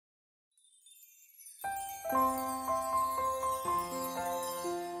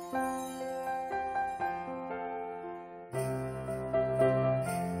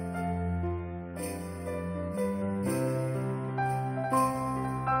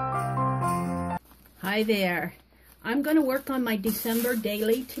Hi there. I'm going to work on my December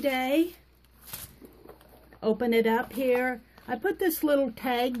daily today. Open it up here. I put this little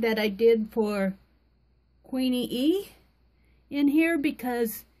tag that I did for Queenie E in here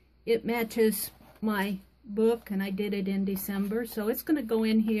because it matches my book and I did it in December. So it's going to go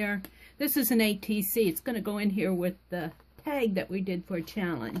in here. This is an ATC. It's going to go in here with the tag that we did for a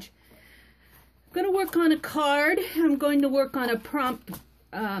challenge. I'm going to work on a card. I'm going to work on a prompt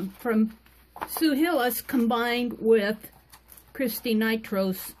from Sue Hillis combined with Christy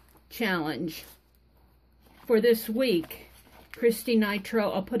Nitro's challenge for this week. Christy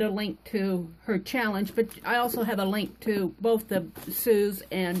Nitro, I'll put a link to her challenge, but I also have a link to both the Sue's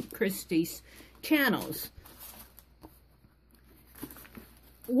and Christy's channels.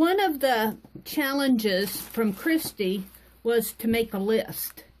 One of the challenges from Christy was to make a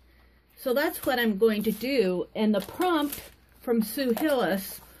list. So that's what I'm going to do, and the prompt from Sue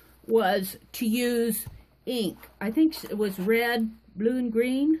Hillis was to use ink. I think it was red, blue, and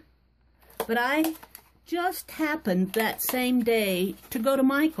green. But I just happened that same day to go to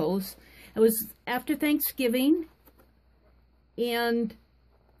Michael's. It was after Thanksgiving, and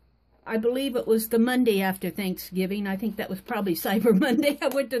I believe it was the Monday after Thanksgiving. I think that was probably Cyber Monday. I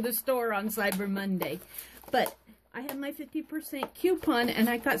went to the store on Cyber Monday. But I had my 50% coupon, and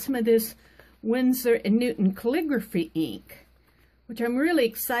I got some of this Winsor and Newton calligraphy ink, which I'm really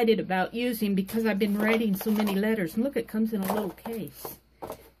excited about using because I've been writing so many letters. And look, it comes in a little case.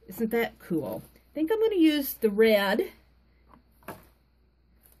 Isn't that cool? I think I'm going to use the red.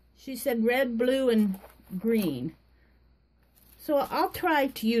 She said red, blue, and green. So I'll try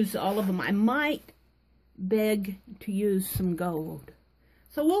to use all of them. I might beg to use some gold.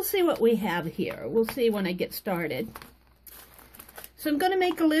 So we'll see what we have here. We'll see when I get started. So I'm going to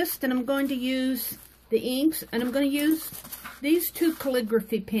make a list, and I'm going to use the inks, and I'm going to use these two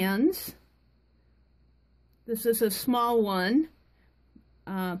calligraphy pens. This is a small one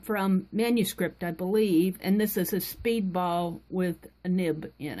from Manuscript, I believe, and this is a speedball with a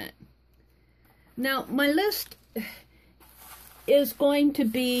nib in it. Now, my list is going to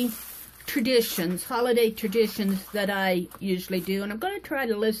be traditions, holiday traditions that I usually do, and I'm going to try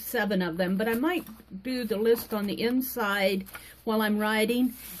to list 7 of them, but I might do the list on the inside while I'm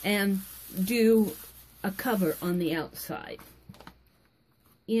writing and do a cover on the outside.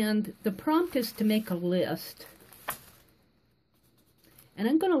 And the prompt is to make a list. And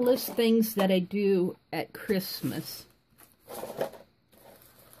I'm going to list things that I do at Christmas.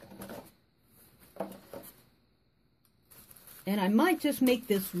 And I might just make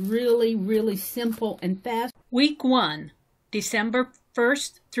this really, really simple and fast. Week 1, December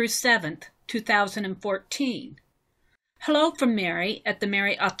 1st through 7th, 2014. Hello from Meri at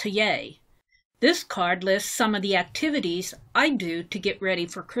The.Meri.Atelier. This card lists some of the activities I do to get ready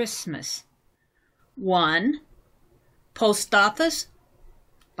for Christmas. 1. Post office.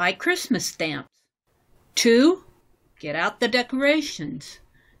 Buy Christmas stamps. 2. Get out the decorations.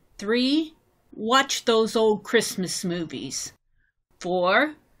 3. Watch those old Christmas movies.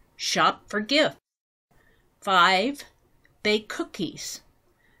 4. Shop for gifts. 5. Bake cookies.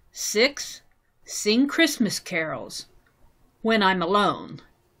 6. Sing Christmas carols when I'm alone.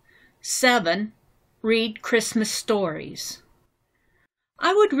 7. Read Christmas stories.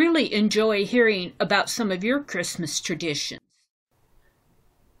 I would really enjoy hearing about some of your Christmas traditions.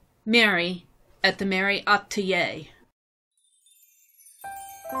 Meri at The.Meri.Atelier.